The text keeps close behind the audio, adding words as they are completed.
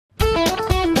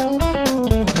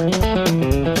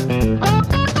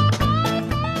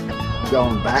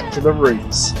going back to the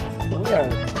roots. We are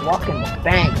walking the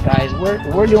bank, guys.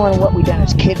 We're doing what we done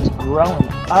as kids growing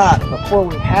up before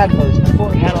we had all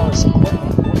this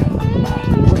equipment.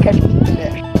 We're catching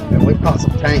fish. And we caught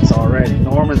some tanks already.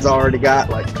 Norman's already got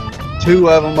like 2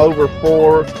 of them over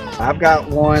 4. I've got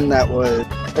one that was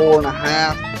 4.5.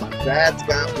 My dad's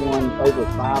got one over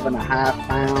 5.5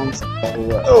 pounds.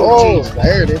 Oh,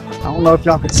 there it is. I don't know if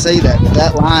y'all can see that, but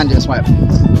that line just went.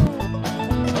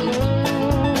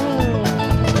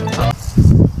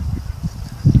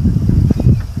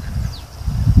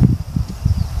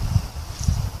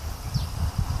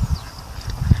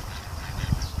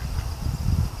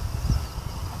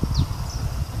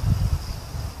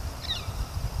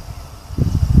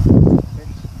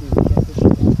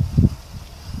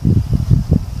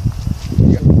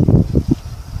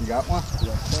 Got one?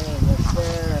 Yes,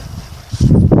 there.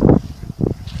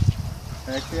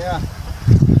 Heck yeah.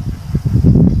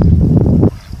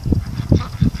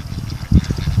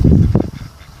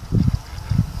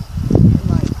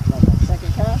 Like a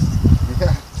second cast?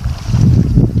 Yeah.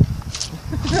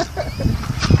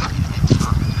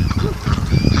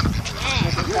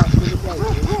 Second cast for the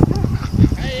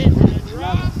day, dude.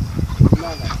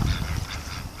 Love it.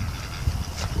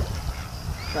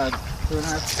 Got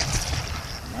 2.5.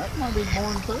 That might be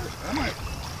more than 3. That might.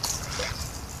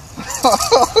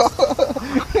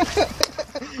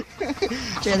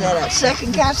 Check that out.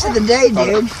 Second cast of the day,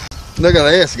 dude. Look at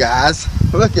this, guys.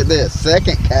 Look at this.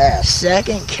 Second cast.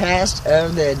 Second cast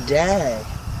of the day.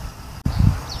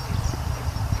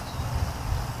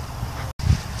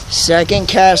 Second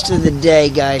cast of the day,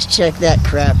 guys. Check that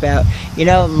crap out. You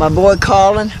know, my boy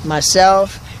Colin,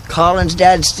 myself, Colin's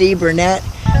dad, Steve Burnett,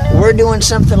 we're doing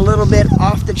something a little bit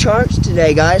off the charts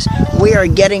today, guys. We are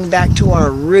getting back to our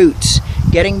roots.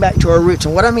 And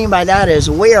what I mean by that is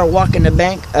we are walking the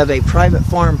bank of a private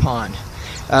farm pond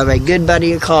of a good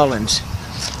buddy of Colin's.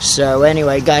 So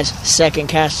anyway, guys, second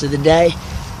cast of the day.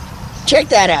 Check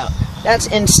that out. That's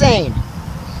insane.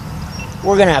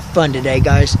 We're going to have fun today,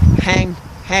 guys. Hang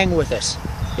with us.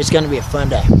 It's going to be a fun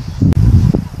day.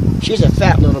 She's a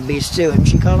fat little beast too, isn't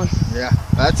she, Colin? Yeah,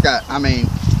 that's got, I mean,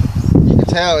 you can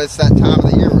tell it's that time of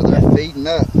the year where they're feeding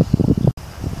up.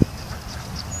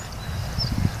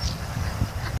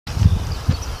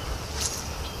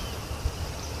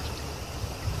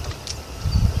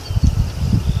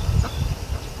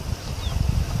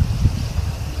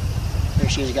 There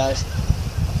she is, guys.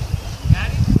 Got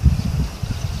it?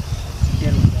 She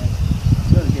did look good.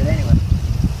 Really good anyway.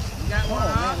 You got one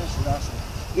Oh man, off? this is awesome.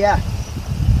 Yeah.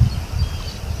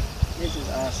 This is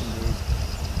awesome, dude.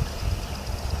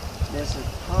 This is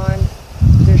pond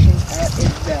fishing at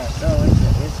its best. Oh,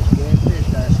 it's a good fish,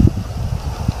 guys.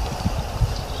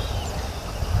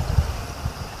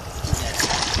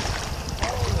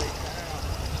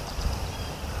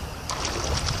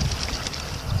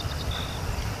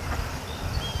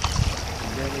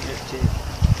 Dirty here too.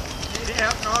 Need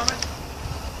help, Norman?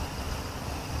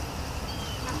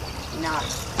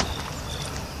 Nice.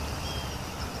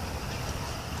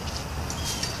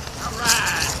 All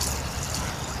right.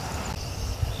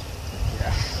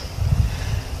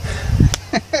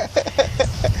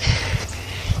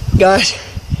 Guys,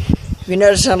 if you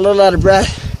notice I'm a little out of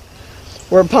breath,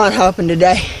 we're pond hopping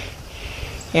today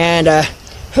and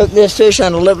hooked this fish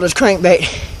on a lipless crankbait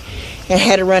and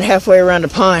had to run halfway around the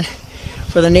pond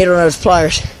for the needle nose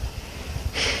pliers.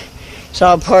 It's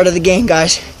all part of the game,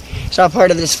 guys. It's all part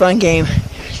of this fun game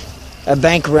of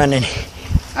bank running.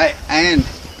 Hey, and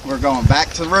we're going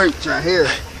back to the roots right here.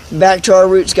 Back to our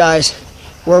roots, guys,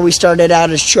 where we started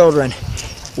out as children,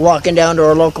 walking down to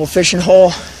our local fishing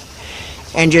hole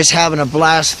and just having a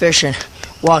blast fishing,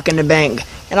 walking the bank.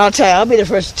 And I'll tell you, I'll be the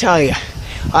first to tell you,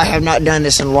 I have not done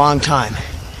this in a long time.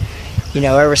 You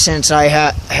know, ever since I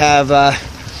have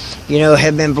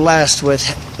been blessed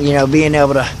with, you know, being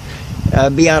able to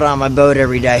be out on my boat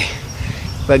every day.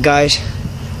 But guys,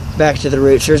 back to the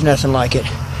roots. There's nothing like it.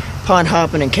 Pond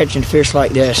hopping and catching fish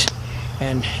like this.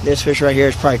 And this fish right here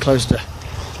is probably close to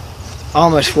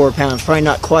almost 4 pounds. Probably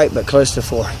not quite, but close to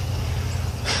 4.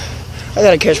 I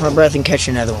gotta catch my breath and catch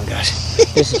another one, guys.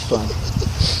 This is fun.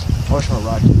 Where's my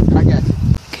rod? I got you.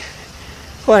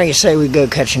 Why don't you say we go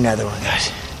catch another one, guys?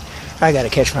 I gotta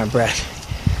catch my breath.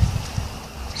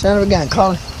 Son of a gun,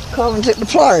 Colin took the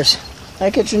pliers.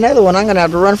 I catch another one, I'm gonna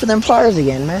have to run for them pliers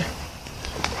again, man.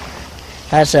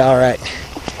 That's alright.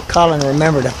 Colin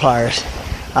remembered the pliers.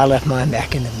 I left mine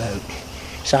back in the boat.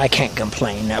 So I can't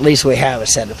complain. At least we have a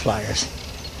set of pliers.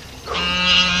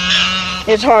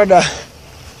 It's hard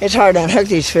to unhook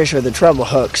these fish with the treble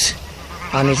hooks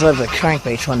on these little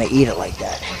crankbaits when they eat it like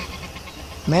that.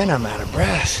 Man, I'm out of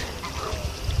breath.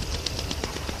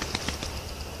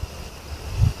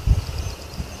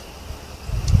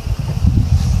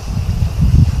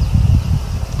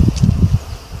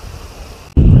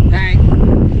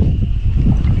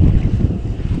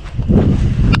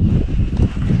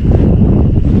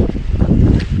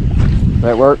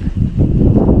 That work?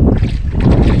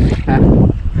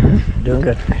 Doing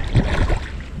good.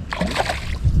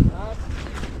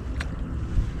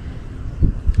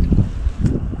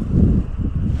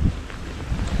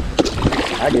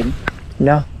 I didn't.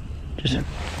 No, just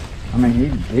I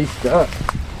mean, he's stuck.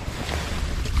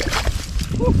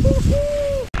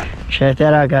 check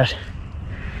that out, guys.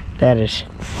 That is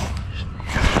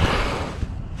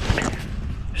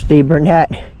Steve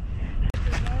Burnett.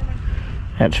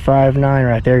 That's 5'9"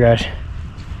 right there, guys.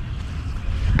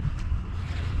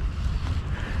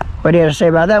 What do you have to say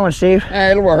about that one, Steve?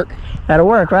 It'll work. That'll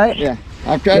work, right? Yeah.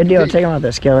 I've tried Good deal. to Take him off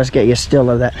the scale. Let's get you a still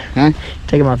of that. Huh?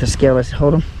 Take him off the scale. Let's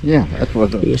hold him. Yeah, that's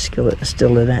what Get you a still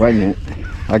of that. Wait a minute.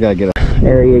 I gotta get up.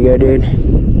 There you go, dude.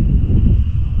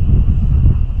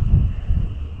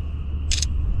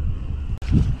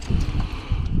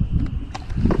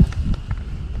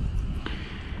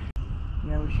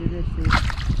 Yeah, we sure did, Steve.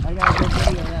 I got a good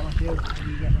video of that one, too. You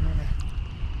get in a minute.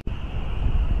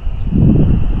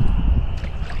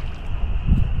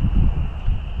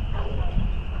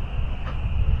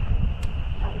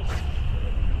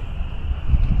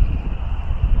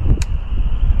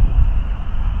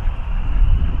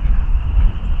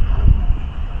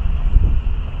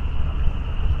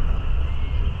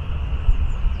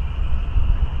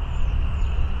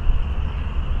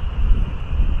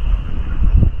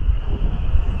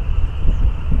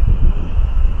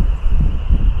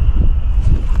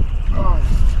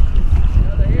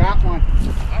 Got one.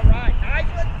 All right, nice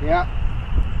one. Yeah.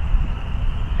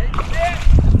 Take it there.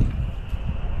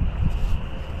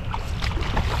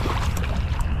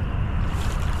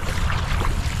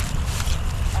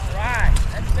 All right,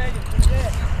 that's taking pretty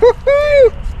good. Woo-hoo!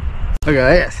 Look at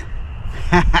this.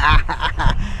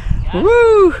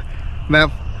 Woo!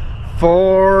 About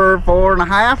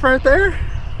 4.5 right there.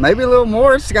 Maybe a little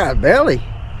more. It's got a belly.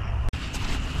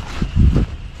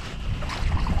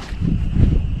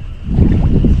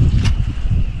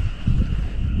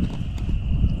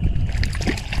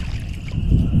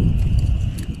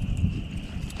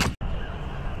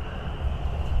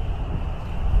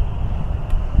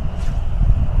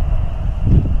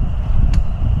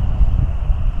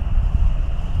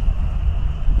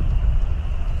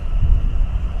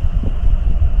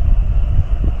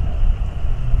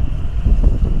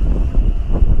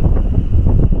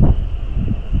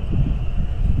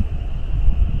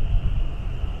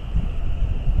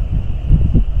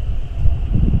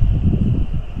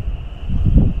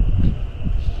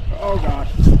 Oh gosh.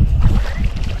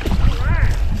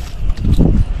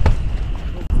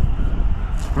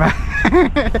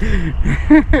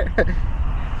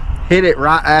 Hit it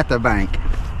right at the bank.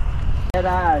 Dead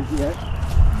eyes, yeah.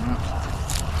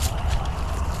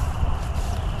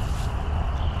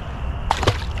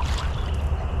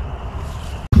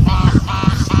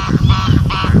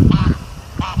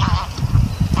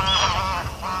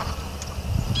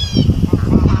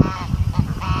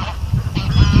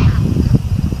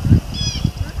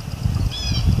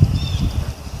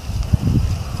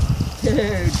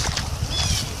 Dude.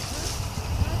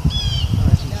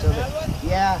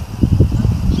 Yeah,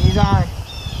 she's on.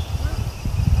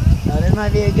 Oh, this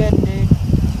might be a good one, dude.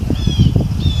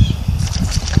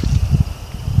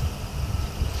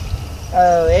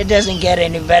 Oh, it doesn't get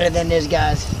any better than this,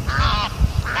 guys.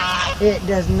 It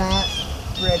does not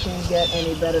freaking get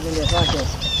any better than this. Watch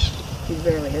this. She's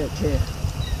barely hit, too.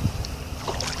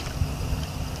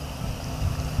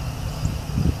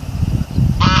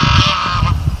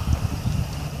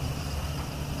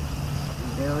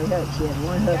 Barely hit. She has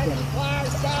one hook in her.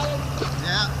 Pliers solid.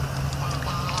 Yeah.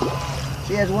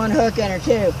 She has one hook in her,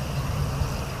 too.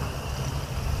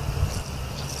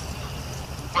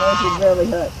 Oh, she's barely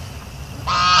hooked.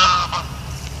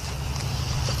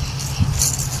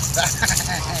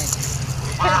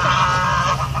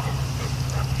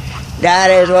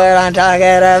 That is what I'm talking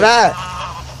about.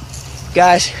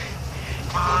 Guys,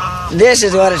 this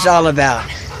is what it's all about.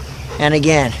 And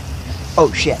again,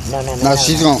 oh shit, no. No,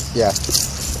 she's gonna, yeah.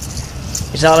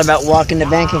 It's all about walking the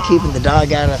bank and keeping the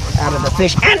dog out of the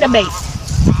fish and the bait.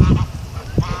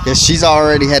 Yeah, she's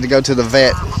already had to go to the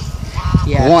vet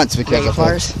Yeah. once because of her.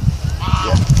 pliers.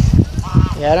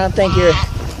 Yeah, I don't think your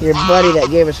buddy that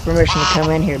gave us permission to come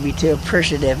in here would be too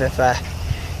appreciative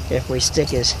if we stick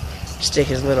his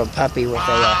little puppy with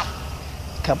a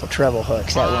couple treble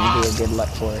hooks. That wouldn't be a good luck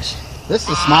for us. This is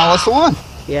the smallest one.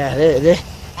 Yeah,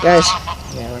 guys.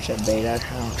 Yeah, where's that bait? I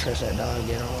don't trust that dog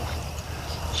at all.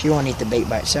 She won't eat the bait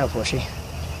by itself, will she?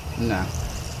 No.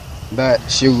 But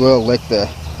she will lick the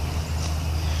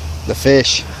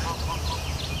fish.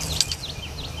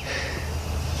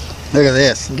 Look at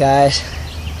this. Guys,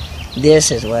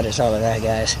 This is what it's all about,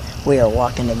 guys. We are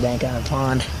walking the bank on a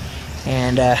pond,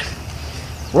 and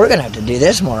we're gonna have to do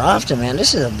this more often, man.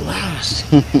 This is a blast.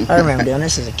 I remember doing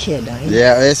this as a kid, don't you?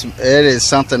 Yeah, it is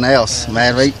something else,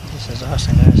 man. This is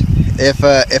awesome, guys.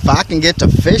 If I can get to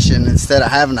fishing instead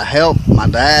of having to help my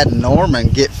dad and Norman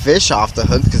get fish off the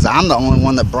hook, because I'm the only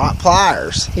one that brought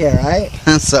pliers. Yeah, right?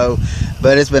 So,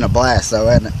 but it's been a blast though,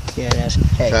 hasn't it? Yeah, it is.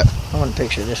 Hey, Okay. I want a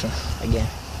picture of this one again.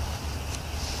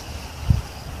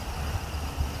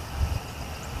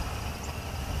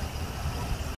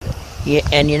 Yeah,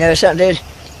 and you know something, dude?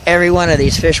 Every one of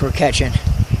these fish we're catching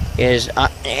is,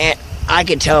 I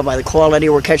can tell by the quality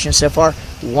we're catching so far,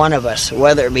 one of us,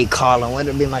 whether it be Colin, whether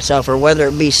it be myself, or whether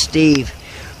it be Steve,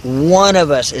 one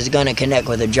of us is going to connect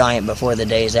with a giant before the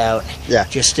day's out. Yeah.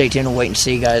 Just stay tuned and wait and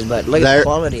see, guys. But look at the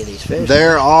quality of these fish.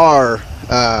 There are,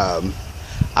 I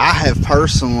have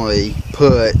personally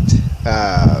put 2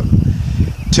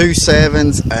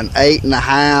 7s, an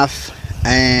 8.5,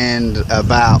 and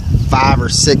about 5 or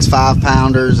 6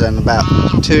 5-pounders, and about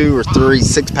 2 or 3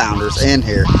 6-pounders in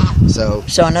here. So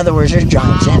in other words, there's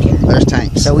giants in here. there's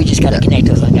tanks. So we just got to connect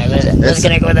with them, guys. Let's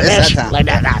connect with the it's fish. that time. Like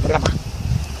that. Come on.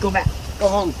 Go back. Go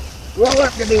home. Roll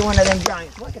up to be one of them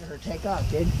giants. Look at her take off,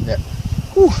 dude. Yep.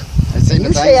 Whew.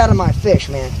 You You stay out of my fish,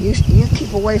 man. You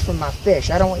keep away from my fish.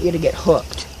 I don't want you to get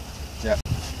hooked. Yep.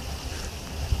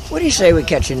 What do you say we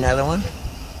catch another one?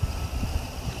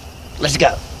 Let's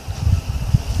go.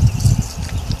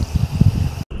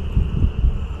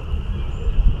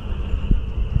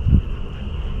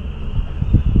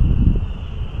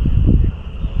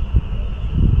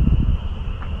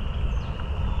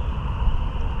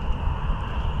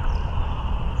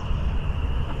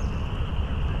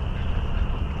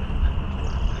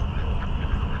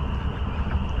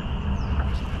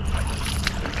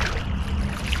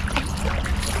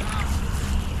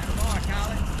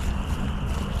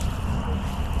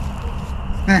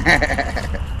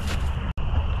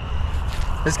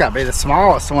 This got to be the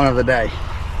smallest one of the day.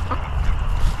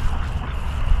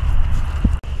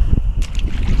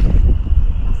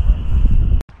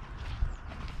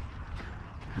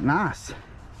 Nice.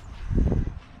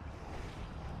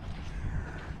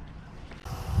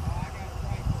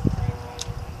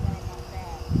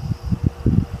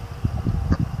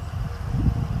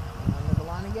 Under the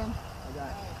line again? I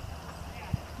got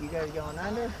you guys going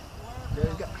under?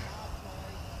 There's go.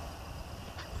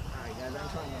 Alright guys, I'm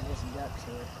trying to miss ducks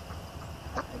here.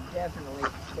 I definitely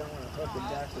don't want to hook a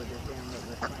duck with this damn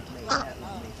little crankbait. That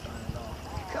wouldn't be fun at all.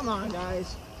 Come on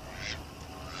guys.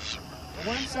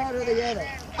 One side or the other.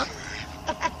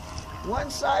 One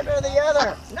side or the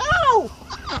other. No!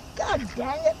 God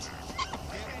dang it.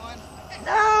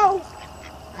 No!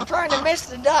 I'm trying to miss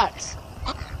the ducks.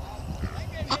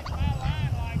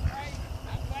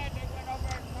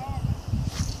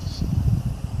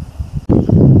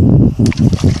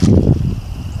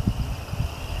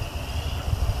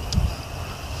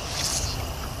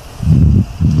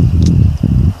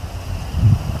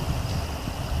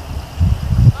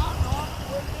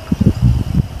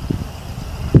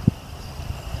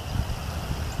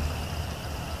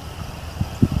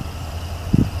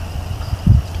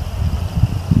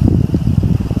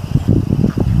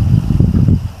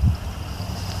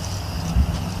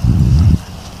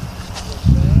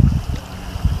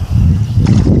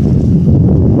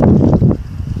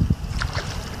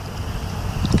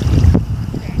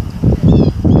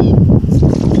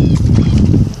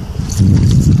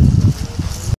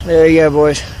 There you go,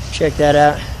 boys. Check that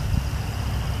out.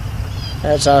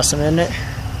 That's awesome, isn't it?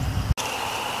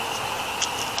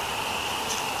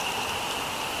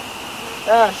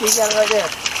 Ah, she's got it right there.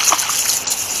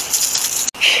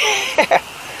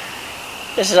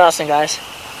 This is awesome, guys.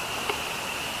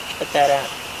 Check that out.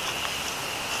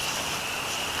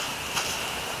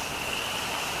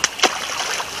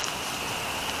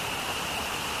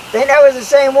 I think that was the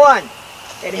same one.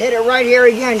 It hit it right here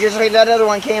again, just like that other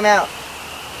one came out.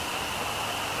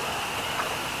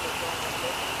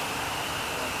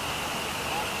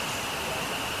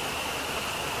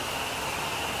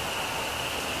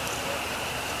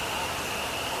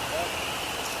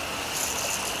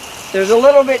 There's a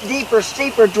little bit deeper,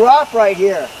 steeper drop right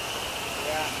here.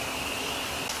 Yeah.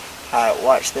 All right,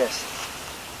 watch this.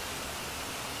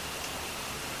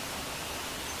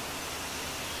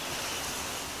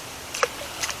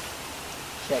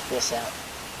 Check this out.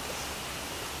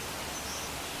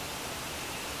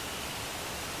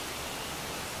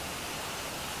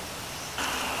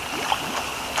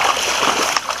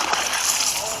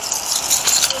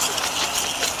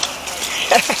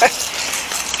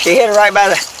 She hit it right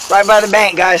by the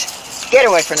bank, guys. Get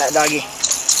away from that doggy.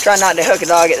 Try not to hook a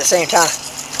dog at the same time.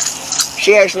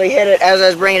 She actually hit it as I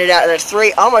was bringing it out. There's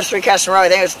almost three casts in a row. I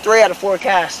think it was 3 out of 4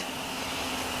 casts.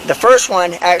 The first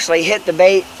one actually hit the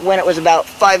bait when it was about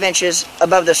 5 inches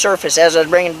above the surface as I was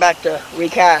bringing it back to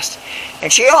recast.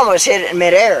 And she almost hit it in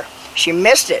midair. She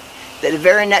missed it. The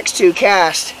very next 2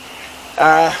 casts,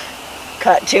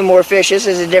 caught 2 more fish. This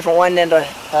is a different one than the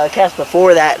cast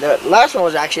before that. The last one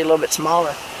was actually a little bit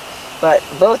smaller. But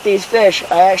both these fish,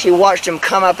 I actually watched them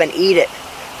come up and eat it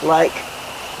like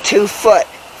 2 foot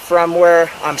from where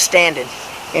I'm standing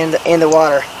in the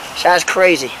water. So that's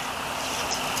crazy.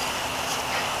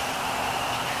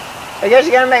 I guess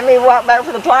you're gonna make me walk back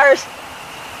for the pliers?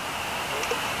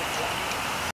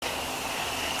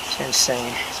 It's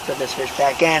insane. Let's put this fish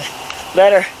back in.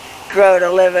 Let her grow to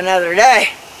live another day.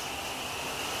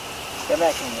 Go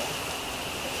back in there.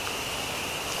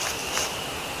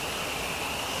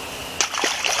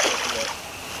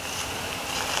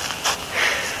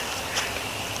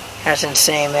 That's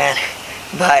insane, man.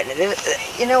 But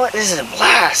you know what? This is a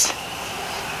blast.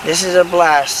 This is a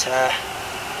blast.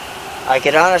 I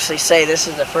could honestly say this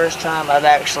is the first time I've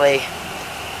actually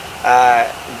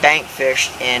bank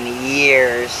fished in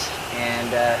years, and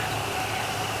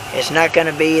it's not going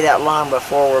to be that long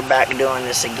before we're back doing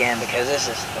this again, because this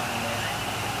is fun,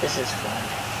 man. This is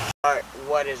fun. Alright,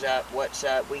 what is up? What's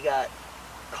up? We got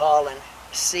Colin,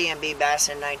 C&B Bass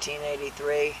in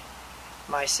 1983,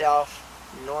 myself,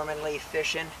 Norman Lee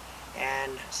Fishing,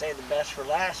 and say the best for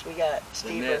last, we got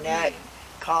Steve Burnett.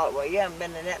 Well, you haven't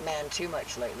been the net man too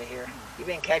much lately here. You've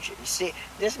been catching. You see,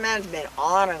 this man's been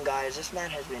on him, guys. This man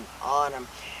has been on him.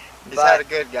 He's had a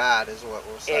good guide, is what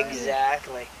we're saying.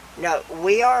 Exactly. No,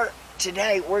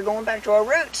 today, we're going back to our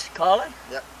roots, Colin.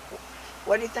 Yep.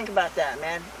 What do you think about that,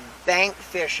 man? Bank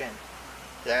fishing.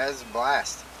 Yeah, it's a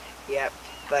blast. Yep.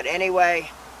 But anyway,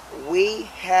 we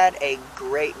had a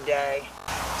great day.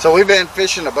 So we've been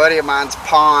fishing a buddy of mine's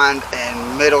pond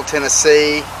in Middle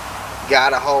Tennessee.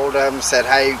 Got a hold of him, said,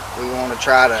 hey, we want to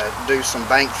try to do some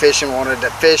bank fishing, wanted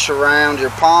to fish around your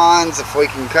ponds if we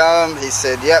can come. He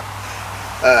said, yep,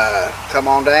 come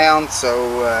on down. So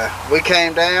we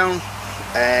came down,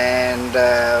 and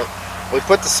we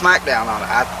put the smack down on it.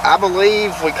 I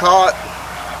believe we caught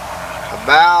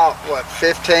about,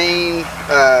 15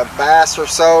 bass or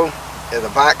so. The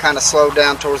bite kind of slowed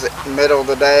down towards the middle of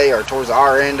the day, or towards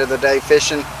our end of the day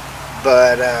fishing,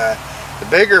 but the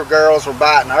bigger girls were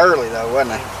biting early though,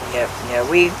 wasn't they? Yep, yeah,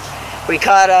 we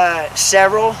caught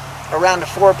several around the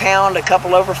 4 pound, a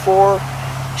couple over 4.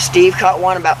 Steve caught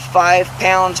one about 5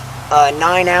 pounds,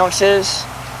 9 ounces.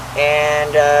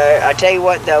 And I tell you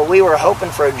what, though, we were hoping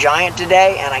for a giant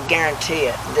today, and I guarantee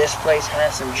you, this place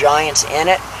has some giants in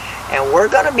it. And we're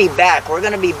gonna be back. We're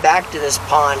gonna be back to this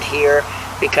pond here,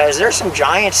 because there's some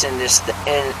giants in this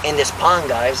pond,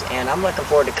 guys, and I'm looking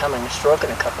forward to coming and stroking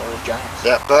a couple of those giants.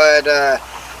 Yeah, but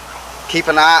keep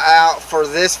an eye out for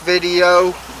this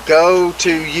video. Go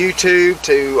to YouTube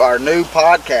to our new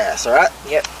podcast, all right?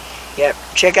 Yep.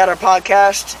 Check out our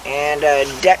podcast and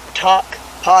Deck Talk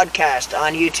Podcast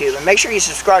on YouTube, and make sure you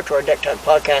subscribe to our Deck Talk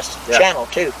Podcast channel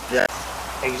too. Yeah.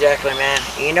 Exactly, man.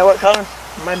 You know what, Colin?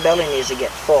 My belly needs to get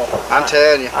full. I'm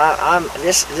telling you.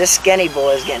 This skinny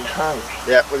boy is getting hungry.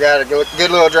 Yep, we got a good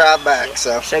little drive back.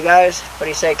 So guys, what do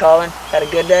you say, Colin? Had a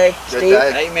good day? Good Steve?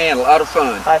 day. Hey man, a lot of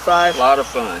fun. High five. A lot of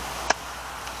fun.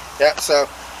 Yep, so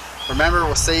remember,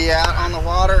 we'll see you out on the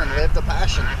water, and live the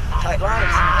passion. Tight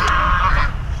lines.